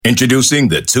Introducing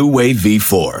the Two-Way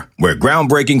V4, where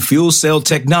groundbreaking fuel cell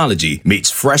technology meets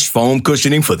fresh foam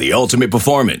cushioning for the ultimate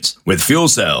performance. With fuel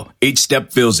cell, each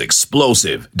step feels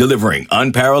explosive, delivering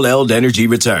unparalleled energy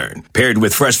return. Paired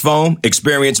with fresh foam,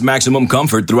 experience maximum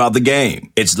comfort throughout the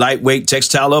game. Its lightweight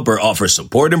textile upper offers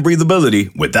support and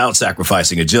breathability without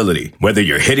sacrificing agility. Whether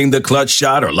you're hitting the clutch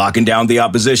shot or locking down the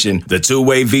opposition, the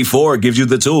Two-Way V4 gives you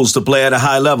the tools to play at a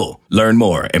high level. Learn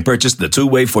more and purchase the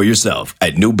Two-Way for yourself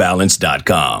at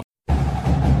newbalance.com.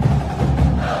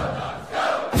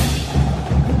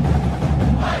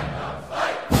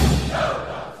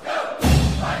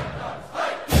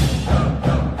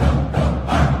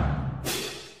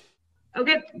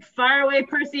 Okay, fire away,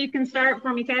 Percy. You can start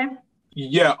for me, Kay.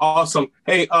 Yeah, awesome.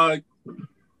 Hey,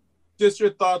 just your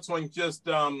thoughts on just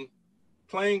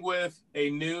playing with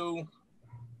a new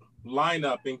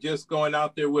lineup and just going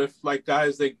out there with like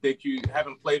guys that you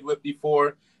haven't played with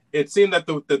before. It seemed that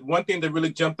the one thing that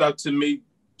really jumped out to me,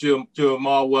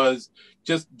 Jamal, was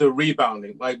just the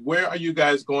rebounding. Like, where are you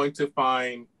guys going to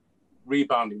find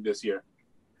rebounding this year?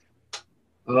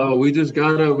 We just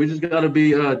gotta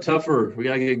be tougher. We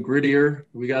gotta get grittier.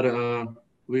 We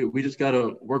just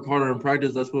gotta work harder in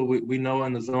practice. That's what we know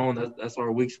in the zone. That's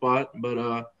our weak spot.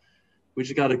 But we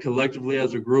just gotta collectively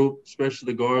as a group, especially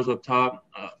the guards up top,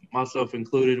 myself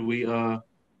included.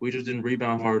 We just didn't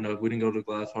rebound hard enough. We didn't go to the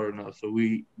glass hard enough. So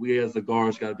we as the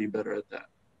guards gotta be better at that.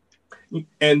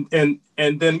 And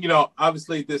then, you know,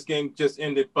 obviously this game just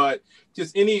ended, but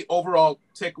just any overall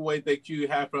takeaway that you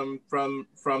have from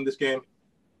this game?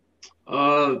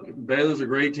 Baylor's a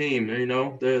great team. You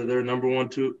know, they're number one,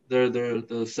 they're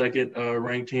the second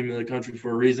ranked team in the country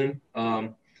for a reason.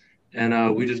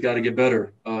 And we just got to get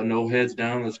better. No heads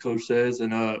down, as Coach says,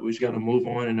 and we just got to move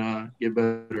on and get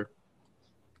better.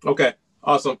 Okay,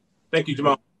 awesome. Thank you,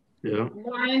 Jamal. Yeah.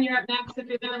 Lauren, you're up next if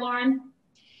you're there, Lauren.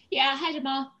 Yeah, hi,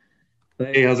 Jamal.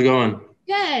 Hey, how's it going?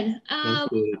 Good.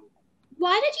 Good.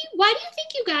 Why do you think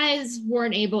you guys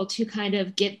weren't able to kind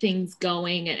of get things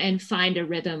going and find a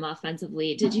rhythm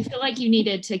offensively? Did you feel like you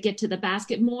needed to get to the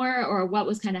basket more, or what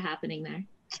was kind of happening there?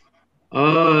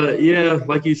 Yeah,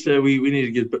 like you said, we need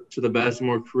to get to the basket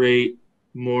more, create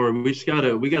more. We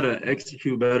gotta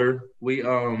execute better.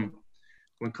 When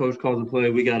coach calls a play,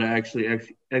 we gotta actually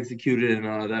execute it,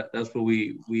 and that's what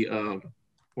we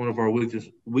one of our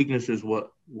weaknesses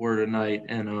were tonight,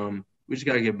 and we just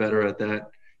gotta get better at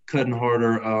that. Cutting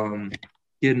harder,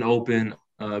 getting open,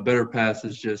 better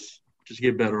passes, just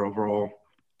get better overall.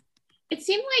 It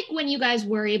seemed like when you guys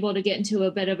were able to get into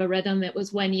a bit of a rhythm, it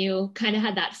was when you kind of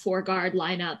had that 4-guard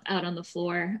lineup out on the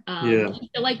floor. Yeah. Do you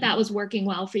feel like that was working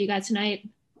well for you guys tonight?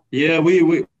 Yeah,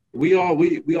 we all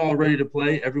ready to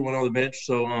play. Everyone on the bench.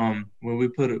 So when we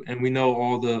put it, and we know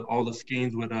all the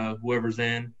schemes with whoever's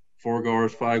in, 4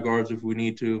 guards, 5 guards if we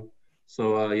need to.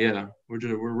 So yeah,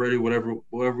 we're ready. Whatever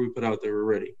we put out there, we're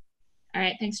ready. All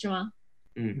right, thanks, Jamal.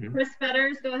 Mm-hmm. Chris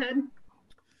Fetters, go ahead.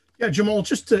 Yeah, Jamal,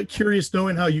 just kurious,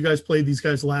 knowing how you guys played these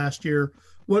guys last year,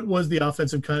 what was the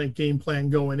offensive kind of game plan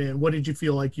going in? What did you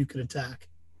feel like you could attack?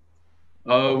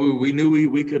 We knew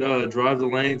we could drive the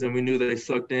lanes, and we knew they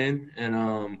sucked in,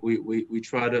 and we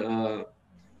tried to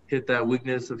hit that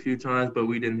weakness a few times, but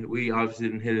we obviously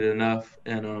didn't hit it enough,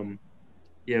 and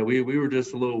yeah, we were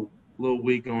just a little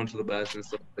weak going to the basket and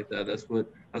stuff like that. That's what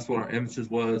our emphasis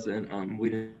was, and we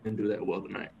didn't do that well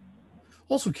tonight.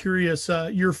 Also curious,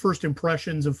 your first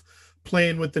impressions of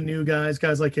playing with the new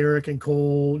guys like Eric and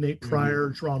Cole, Nate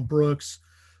Pryor, Jerron Brooks,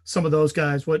 some of those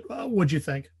guys. What'd you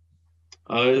think?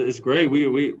 It's great.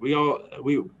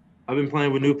 I've been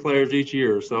playing with new players each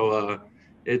year, so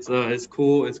it's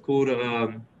cool. It's cool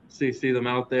to see them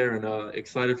out there, and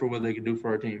excited for what they can do for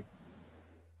our team.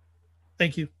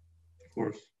 Thank you. Of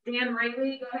course. Dan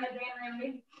Riley, go ahead, Dan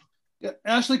Riley. Yeah,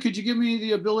 Ashley, could you give me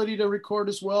the ability to record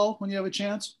as well when you have a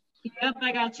chance? Yep,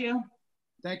 I got you.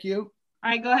 Thank you.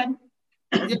 All right, go ahead.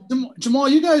 Yeah, Jamal,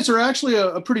 you guys are actually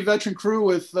a pretty veteran crew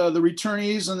with the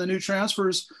returnees and the new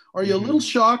transfers. Are you a little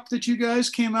shocked that you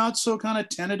guys came out so kind of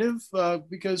tentative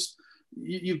because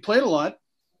you played a lot?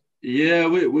 Yeah,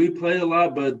 we played a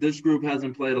lot, but this group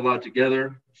hasn't played a lot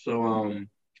together. So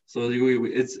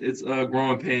it's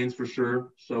growing pains for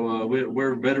sure. So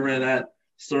we're veteran at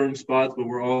certain spots, but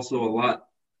we're also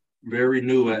very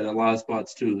new at a lot of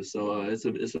spots too. So it's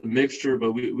a mixture,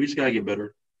 but we just gotta get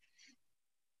better.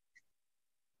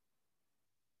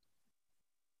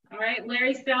 All right,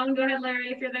 Larry Stone, go ahead,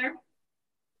 Larry, if you're there.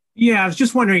 Yeah, I was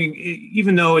just wondering,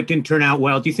 even though it didn't turn out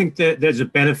well, do you think that there's a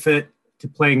benefit to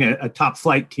playing a top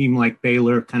flight team like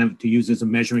Baylor, kind of to use as a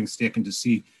measuring stick and to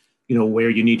see, where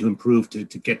you need to improve to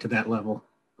get to that level?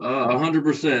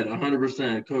 100%,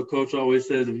 100%. Coach always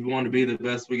says if you want to be the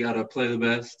best, we got to play the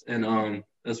best, and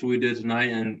that's what we did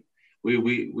tonight. And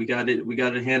we got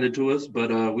it handed to us, but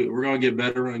we're gonna get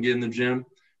better. We're gonna get in the gym.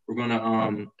 We're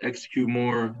gonna execute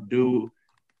more,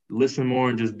 listen more,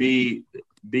 and just be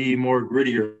more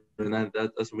grittier. And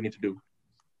that's what we need to do.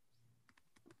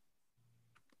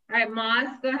 All right,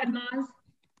 Maz, go ahead, Maz.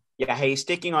 Yeah, hey,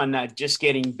 sticking on just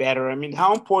getting better. I mean,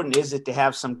 how important is it to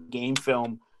have some game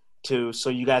film so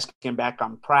you guys can back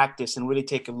on practice and really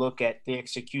take a look at the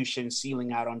execution,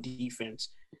 sealing out on defense?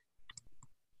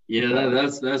 Yeah,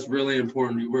 that's really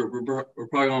important. We're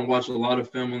probably gonna watch a lot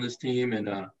of film on this team and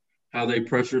how they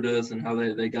pressured us and how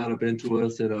they got up into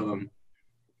us and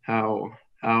how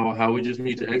we just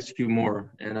need to execute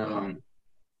more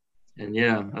and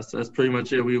yeah, that's pretty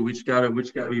much it. We just gotta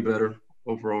be better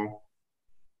overall.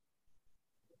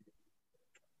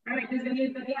 All right, does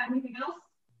anybody have anything else?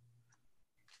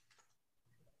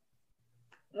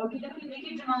 Okay, thank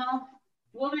you, Jamal.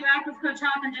 We'll be back with Coach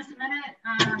Hop in just a minute.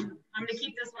 I'm going to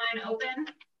keep this line open.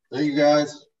 Thank you,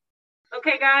 guys.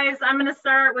 Okay, guys, I'm going to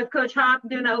start with Coach Hop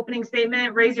doing the opening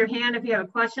statement. Raise your hand if you have a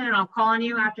question, and I'll call on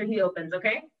you after he opens,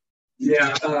 okay?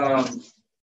 Yeah,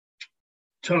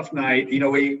 tough night. You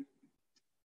know, we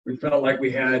felt like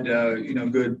we had,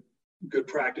 good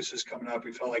practices coming up.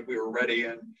 We felt like we were ready,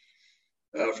 and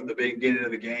from the beginning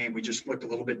of the game, we just looked a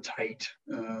little bit tight,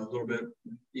 a little bit,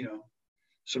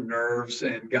 some nerves,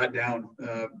 and got down,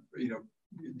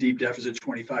 deep deficit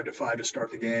 25-5 to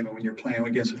start the game. And when you're playing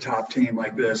against a top team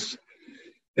like this,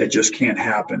 it just can't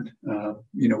happen.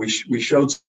 We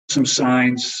showed some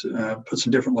signs, put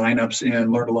some different lineups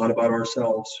in, learned a lot about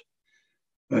ourselves.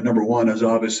 Number one is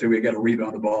obviously we got to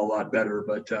rebound the ball a lot better,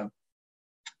 but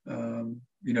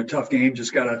tough game,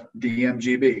 just got to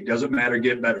DMGB. Doesn't matter,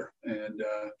 get better. And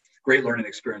great learning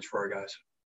experience for our guys.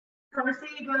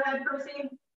 Percy, go ahead, Percy.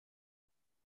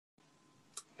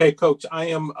 Hey, Coach, I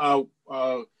am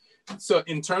so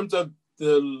in terms of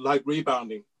the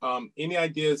rebounding, any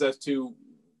ideas as to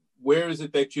where is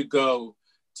it that you go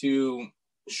to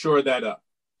shore that up?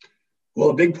 Well,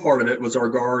 a big part of it was our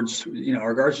guards.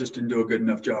 Our guards just didn't do a good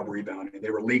enough job rebounding. They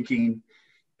were leaking.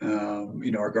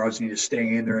 Our guards need to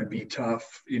stay in there and be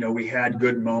tough. We had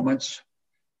good moments.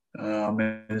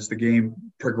 As the game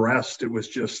progressed, it was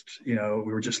just, we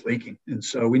were just leaking. And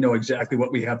so we know exactly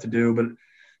what we have to do, but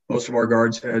most of our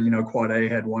guards had, Quad A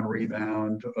had 1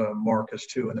 rebound, Marcus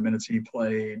 2 in the minutes he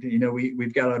played.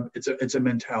 We've got it's a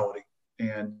mentality.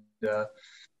 And,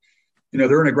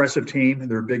 they're an aggressive team.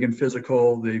 They're big and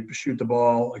physical. They shoot the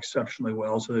ball exceptionally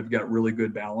well. So they've got really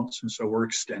good balance. And so we're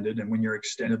extended. And when you're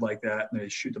extended like that and they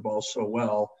shoot the ball so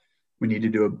well, we need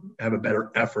to have a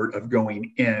better effort of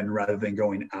going in rather than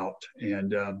going out.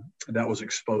 And that was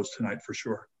exposed tonight for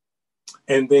sure.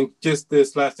 And then just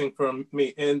this last thing from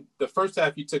me. In the first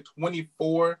half, you took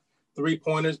 24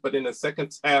 3-pointers, but in the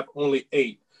second half, only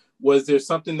 8. Was there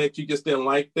something that you just didn't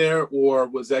like there, or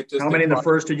was that just— How many in the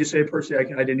first did you say, Percy? I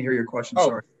didn't hear your question. Oh,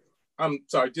 sorry. I'm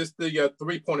sorry. Just the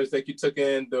 3-pointers that you took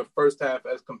in the first half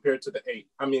as compared to the 8.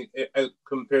 I mean, as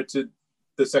compared to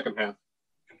the second half.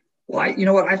 Well,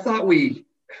 I thought we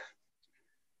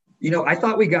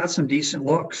got some decent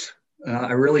looks.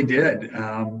 I really did.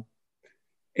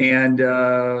 And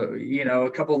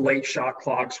a couple of late shot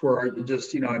clocks where I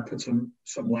just, I put some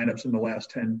lineups in the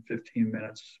last 10, 15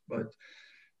 minutes. But,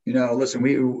 listen,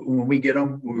 when we get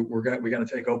them, we got to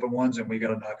take open ones and we got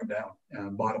to knock them down,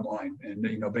 bottom line. And,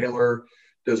 Baylor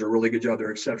does a really good job.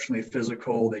 They're exceptionally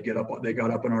physical. They got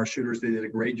up on our shooters. They did a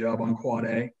great job on Quad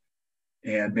A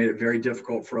and made it very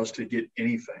difficult for us to get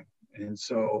anything. And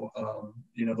so,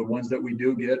 the ones that we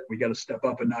do get, we got to step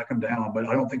up and knock them down. But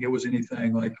I don't think it was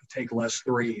anything like take less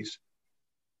threes.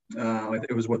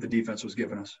 It was what the defense was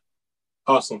giving us.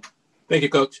 Awesome. Thank you,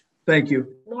 Coach. Thank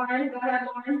you. Lauren, go ahead,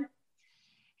 Lauren.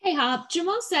 Hey, Hop.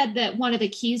 Jamal said that one of the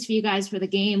keys for you guys for the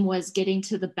game was getting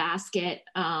to the basket.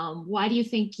 Why do you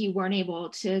think you weren't able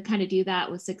to kind of do that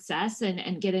with success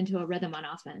and get into a rhythm on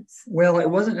offense? Well, it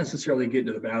wasn't necessarily getting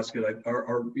to the basket.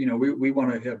 We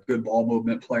want to have good ball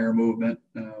movement, player movement,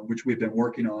 which we've been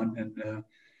working on. And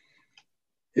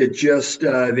it just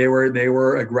they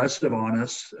were aggressive on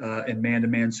us in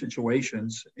man-to-man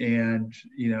situations, and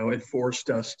it forced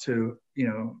us to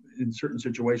in certain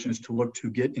situations to look to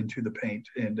get into the paint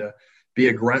and be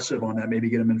aggressive on that, maybe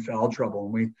get them in foul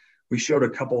trouble. And we showed a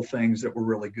couple of things that were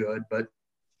really good, but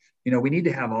we need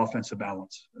to have offensive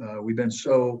balance. We've been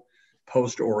so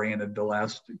post-oriented the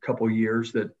last couple of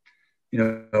years that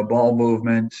ball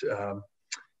movement.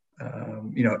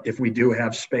 If we do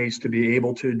have space to be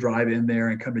able to drive in there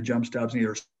and come to jump stops and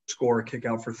either score or kick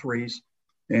out for threes,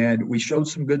 And we showed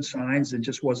some good signs. It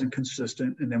just wasn't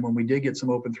consistent. And then when we did get some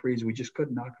open threes, we just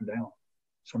couldn't knock them down.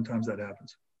 Sometimes that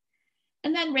happens.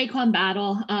 And then Raekwon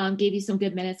Battle gave you some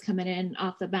good minutes coming in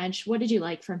off the bench. What did you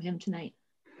like from him tonight?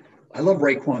 I love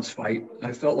Raekwon's fight.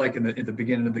 I felt like in the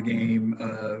beginning of the game,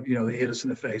 they hit us in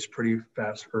the face pretty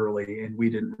fast early, and we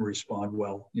didn't respond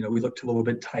well. We looked a little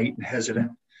bit tight and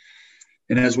hesitant.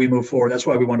 And as we move forward, that's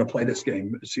why we want to play this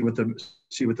game, see what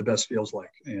the best feels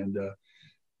like. And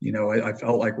I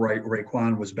felt like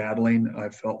Raekwon was battling. I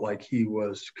felt like he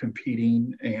was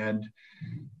competing, and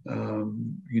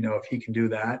if he can do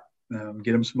that,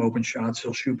 get him some open shots,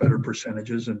 he'll shoot better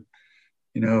percentages, and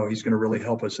he's going to really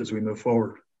help us as we move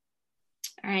forward.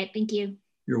 All right, thank you.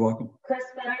 You're welcome. Chris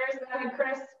Myers, go ahead,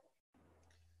 Chris.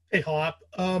 Hey, Hop.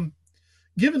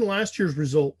 Given last year's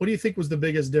result, what do you think was the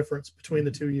biggest difference between the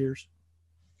 2 years?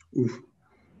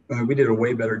 We did a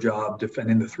way better job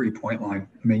defending the 3-point line.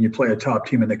 I mean, you play a top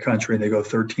team in the country and they go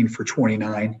 13 for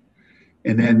 29.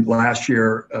 And then last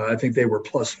year, I think they were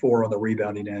 +4 on the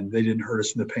rebounding end. They didn't hurt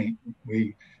us in the paint.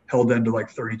 We held them to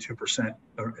like 32%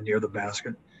 near the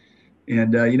basket.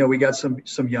 And, we got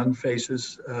some young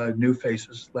faces, new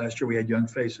faces. Last year we had young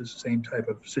faces, same type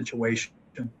of situation.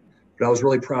 But I was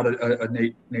really proud of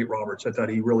Nate Roberts. I thought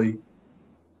he really,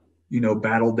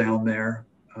 battled down there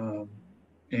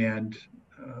and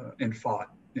fought.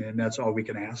 And that's all we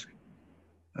can ask.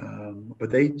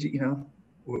 But they,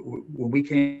 when we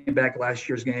came back last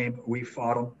year's game, we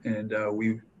fought them, and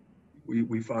we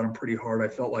fought them pretty hard. I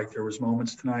felt like there was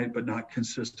moments tonight, but not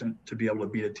consistent to be able to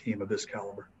beat a team of this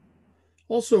caliber.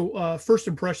 Also, first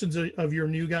impressions of your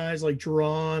new guys like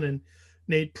Jerron and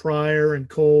Nate Pryor and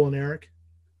Cole and Eric?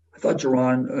 I thought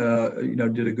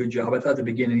Jerron, did a good job. I thought at the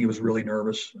beginning he was really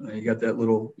nervous. He got that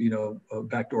little,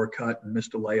 backdoor cut and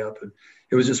missed a layup. And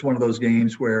it was just one of those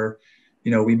games where,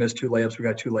 we missed 2 layups. We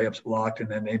got 2 layups blocked,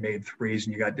 and then they made 3s,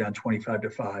 and you got down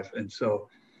 25-5. And so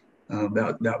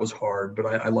that was hard. But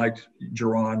I liked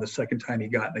Jerron the second time he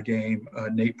got in the game.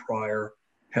 Nate Pryor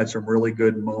had some really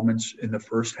good moments in the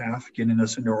first half, getting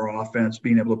us into our offense,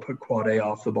 being able to put Quade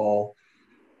off the ball.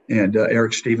 And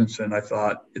Eric Stevenson, I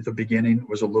thought at the beginning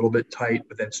was a little bit tight,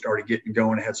 but then started getting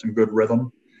going, had some good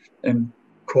rhythm. And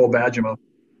Cole Bajema,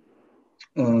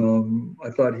 I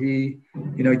thought he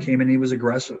came in, he was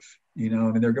aggressive.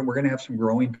 We're going to have some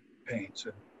growing pains.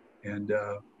 And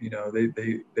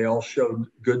they all showed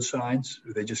good signs.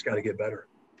 They just got to get better.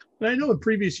 And I know in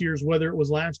previous years, whether it was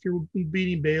last year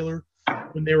beating Baylor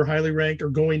when they were highly ranked, or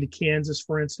going to Kansas,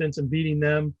 for instance, and beating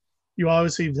them, you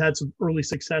obviously have had some early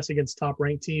success against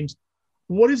top-ranked teams.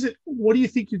 What do you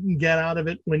think you can get out of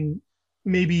it when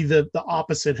maybe the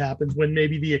opposite happens, when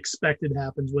maybe the expected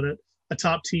happens, when a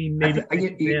top team maybe –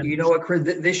 you know what, Chris,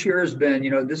 this year has been,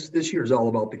 this year is all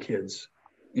about the kids.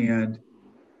 And,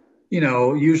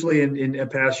 usually in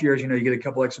past years, you get a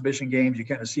couple exhibition games, you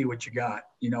kind of see what you got.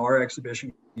 Our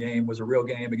exhibition game was a real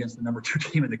game against the number 2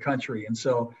 team in the country. And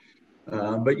so –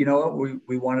 but you know what?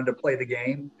 We wanted to play the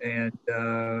game, and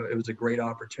it was a great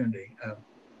opportunity. It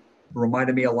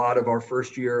reminded me a lot of our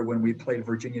first year when we played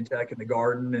Virginia Tech in the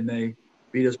Garden, and they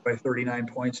beat us by 39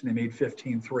 points, and they made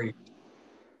 15 threes.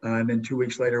 And then 2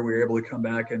 weeks later, we were able to come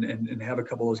back and have a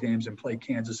couple of those games and play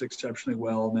Kansas exceptionally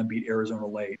well, and then beat Arizona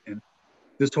late. And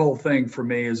this whole thing for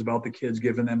me is about the kids,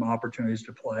 giving them opportunities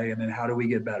to play, and then how do we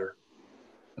get better?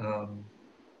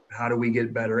 How do we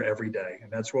get better every day?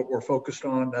 And that's what we're focused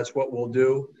on. That's what we'll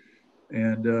do.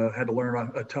 And had to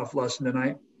learn a tough lesson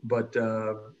tonight, but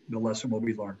the lesson will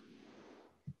be learned.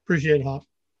 Appreciate it, Hop.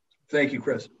 Thank you,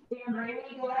 Chris. Dan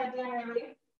Ramey, go ahead, Dan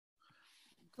Ramey.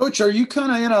 Coach, are you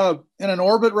kind of in an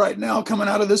orbit right now coming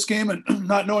out of this game and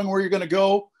not knowing where you're going to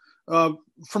go?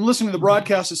 From listening to the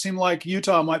broadcast, it seemed like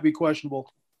Utah might be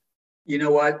questionable. You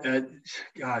know what?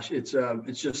 Gosh, it's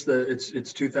just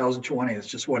it's 2020. It's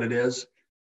just what it is.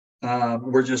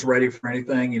 We're just ready for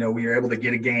anything. We were able to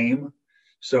get a game.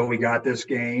 So we got this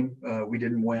game. We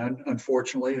didn't win,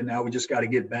 unfortunately, and now we just got to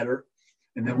get better.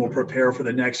 And then we'll prepare for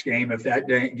the next game. If that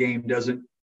game doesn't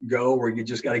go, or you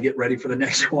just got to get ready for the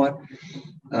next one.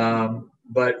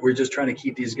 But we're just trying to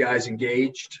keep these guys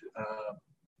engaged.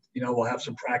 We'll have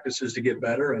some practices to get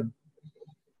better. And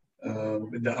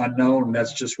the unknown,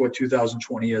 that's just what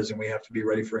 2020 is, and we have to be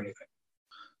ready for anything.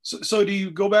 So do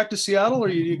you go back to Seattle, or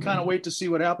do you kind of wait to see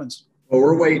what happens? Well,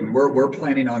 we're waiting. We're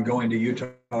planning on going to Utah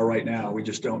right now. We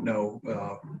just don't know,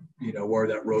 where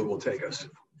that road will take us.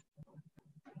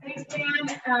 Thanks, Dan.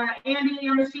 Andy,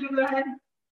 on the shooting, go ahead.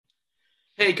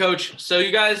 Hey, Coach. So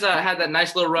you guys had that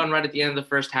nice little run right at the end of the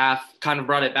first half, kind of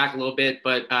brought it back a little bit,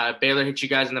 but Baylor hit you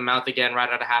guys in the mouth again right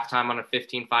out of halftime on a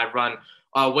 15-5 run.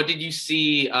 What did you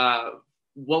see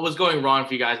what was going wrong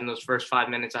for you guys in those first 5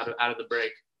 minutes out of the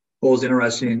break? Well, it was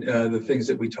interesting, the things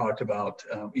that we talked about.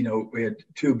 We had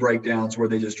 2 breakdowns where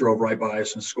they just drove right by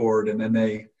us and scored, and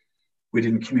then we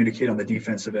didn't communicate on the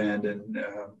defensive end. And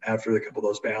after a couple of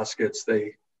those baskets,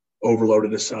 they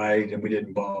overloaded a side and we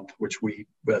didn't bump,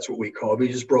 that's what we call it. We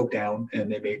just broke down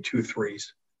and they made 2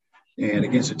 threes. And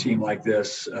against a team like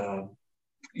this,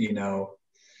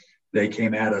 they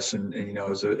came at us and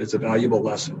it's a valuable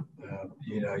lesson.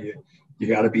 You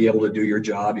got to be able to do your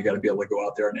job. You got to be able to go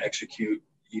out there and execute.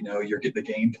 You're getting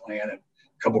the game plan, and a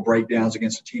couple breakdowns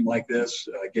against a team like this,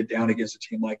 get down against a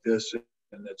team like this,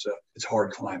 and it's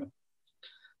hard climbing.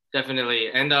 Definitely.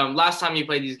 And last time you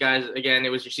played these guys, again, it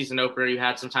was your season opener. You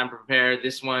had some time to prepare.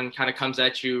 This one kind of comes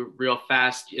at you real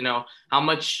fast. How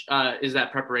much is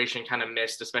that preparation kind of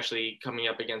missed, especially coming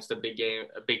up against a big team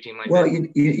like that? Well,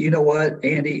 you know what,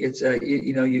 Andy, it's you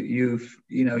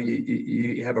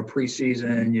have a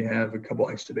preseason, you have a couple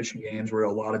exhibition games where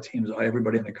a lot of teams,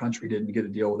 everybody in the country didn't get to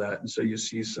deal with that, and so you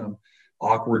see some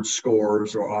awkward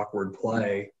scores or awkward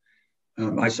play.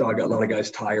 I saw a lot of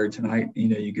guys tired tonight.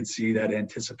 You could see that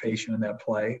anticipation in that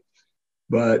play,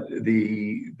 but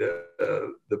the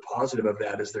positive of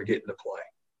that is they're getting to play,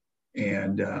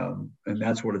 and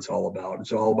that's what it's all about.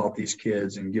 It's all about these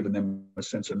kids and giving them a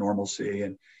sense of normalcy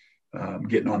and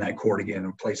getting on that court again,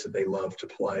 a place that they love to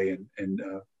play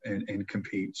and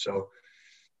compete. So,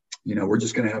 we're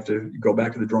just going to have to go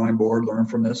back to the drawing board, learn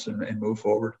from this, and move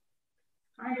forward.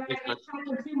 All right, guys, I'm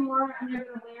going to 2 more. I'm going to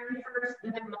go Larry first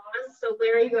and then Moz. So,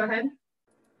 Larry, go ahead.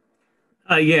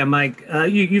 Yeah, Mike,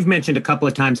 you've mentioned a couple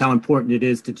of times how important it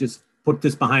is to just put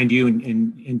this behind you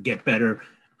and get better.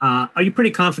 Are you pretty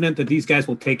confident that these guys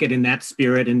will take it in that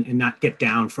spirit and not get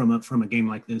down from a game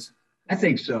like this? I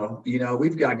think so.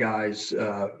 We've got guys,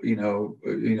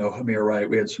 Hamir, right?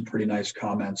 We had some pretty nice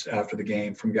comments after the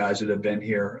game from guys that have been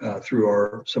here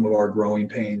through some of our growing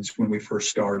pains when we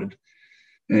first started.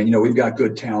 And, we've got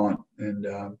good talent and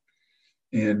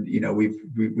you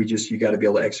got to be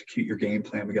able to execute your game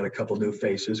plan. We got a couple new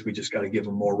faces. We just got to give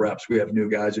them more reps. We have new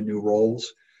guys and new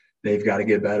roles. They've got to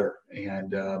get better.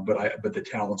 And, but the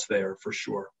talent's there for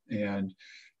sure. And,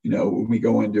 when we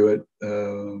go into it,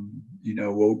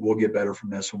 we'll get better from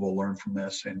this and we'll learn from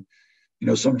this. And,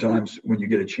 sometimes when you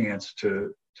get a chance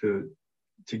to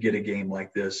get a game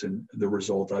like this and the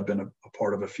result, I've been a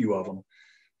part of a few of them,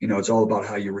 it's all about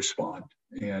how you respond.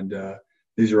 And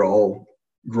these are all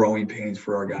growing pains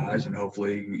for our guys, and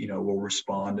hopefully, we'll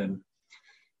respond and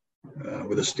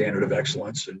with a standard of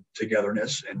excellence and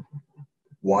togetherness, and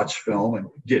watch film and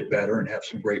get better and have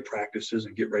some great practices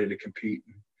and get ready to compete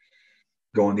and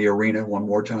go in the arena one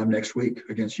more time next week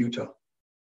against Utah.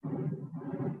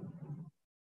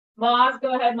 Moz,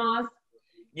 go ahead, Moz.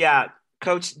 Yeah,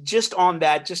 Coach, just on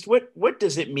that, just what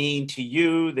does it mean to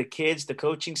you, the kids, the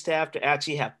coaching staff, to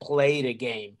actually have played a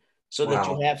game so that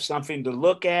you have something to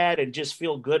look at and just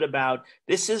feel good about?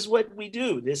 This is what we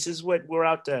do. This is what we're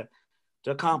out to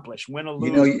accomplish, win or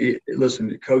lose.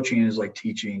 Listen, coaching is like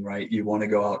teaching, right? You want to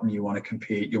go out and you want to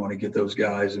compete. You want to get those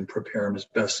guys and prepare them as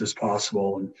best as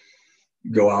possible and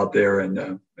go out there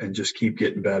and just keep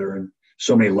getting better, and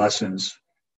so many lessons.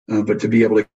 But to be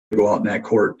able to go out in that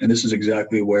court, and this is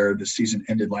exactly where the season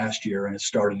ended last year and it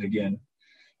started again.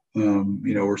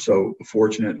 We're so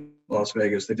fortunate. Las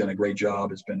Vegas, they've done a great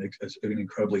job. It's been an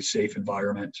incredibly safe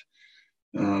environment.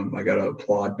 I got to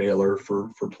applaud Baylor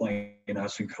for playing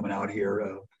us and coming out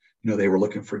here. They were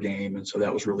looking for game, and so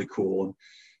that was really cool. And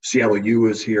Seattle U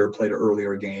was here, played an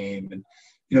earlier game,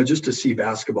 and just to see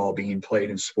basketball being played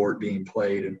and sport being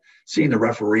played, and seeing the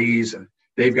referees, and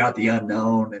they've got the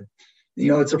unknown, and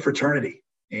it's a fraternity.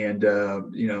 And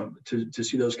to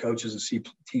see those coaches and see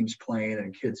teams playing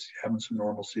and kids having some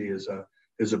normalcy is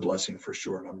a blessing for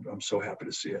sure. And I'm so happy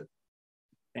to see it.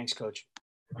 Thanks, Coach.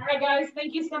 All right, guys.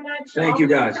 Thank you so much. Thank you,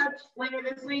 guys. I'll be in touch later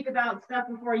this week about stuff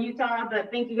before Utah,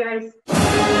 but thank you, guys.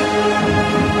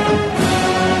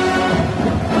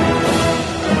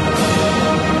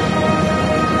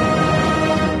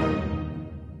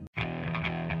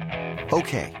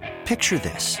 Okay, picture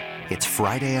this. It's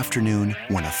Friday afternoon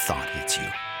when a thought hits you.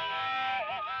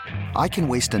 I can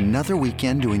waste another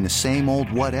weekend doing the same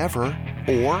old whatever,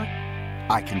 or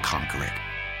I can conquer it.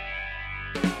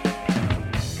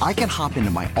 I can hop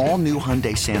into my all-new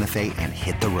Hyundai Santa Fe and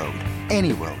hit the road.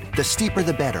 Any road. The steeper,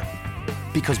 the better.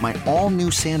 Because my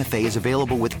all-new Santa Fe is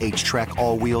available with H-Track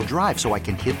all-wheel drive, so I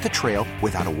can hit the trail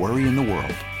without a worry in the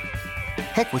world.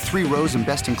 Heck, with 3 rows and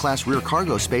best-in-class rear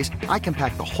cargo space, I can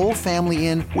pack the whole family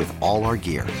in with all our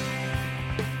gear.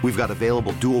 We've got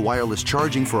available dual wireless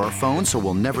charging for our phones, so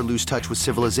we'll never lose touch with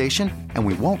civilization, and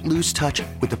we won't lose touch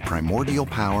with the primordial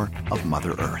power of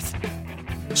Mother Earth.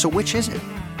 So which is it?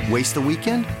 Waste the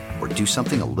weekend or do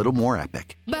something a little more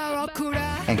epic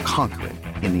and conquer it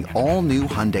in the all-new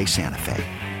Hyundai Santa Fe?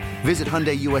 Visit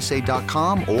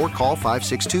HyundaiUSA.com or call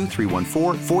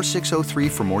 562-314-4603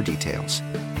 for more details.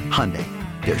 Hyundai,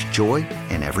 there's joy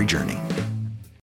in every journey.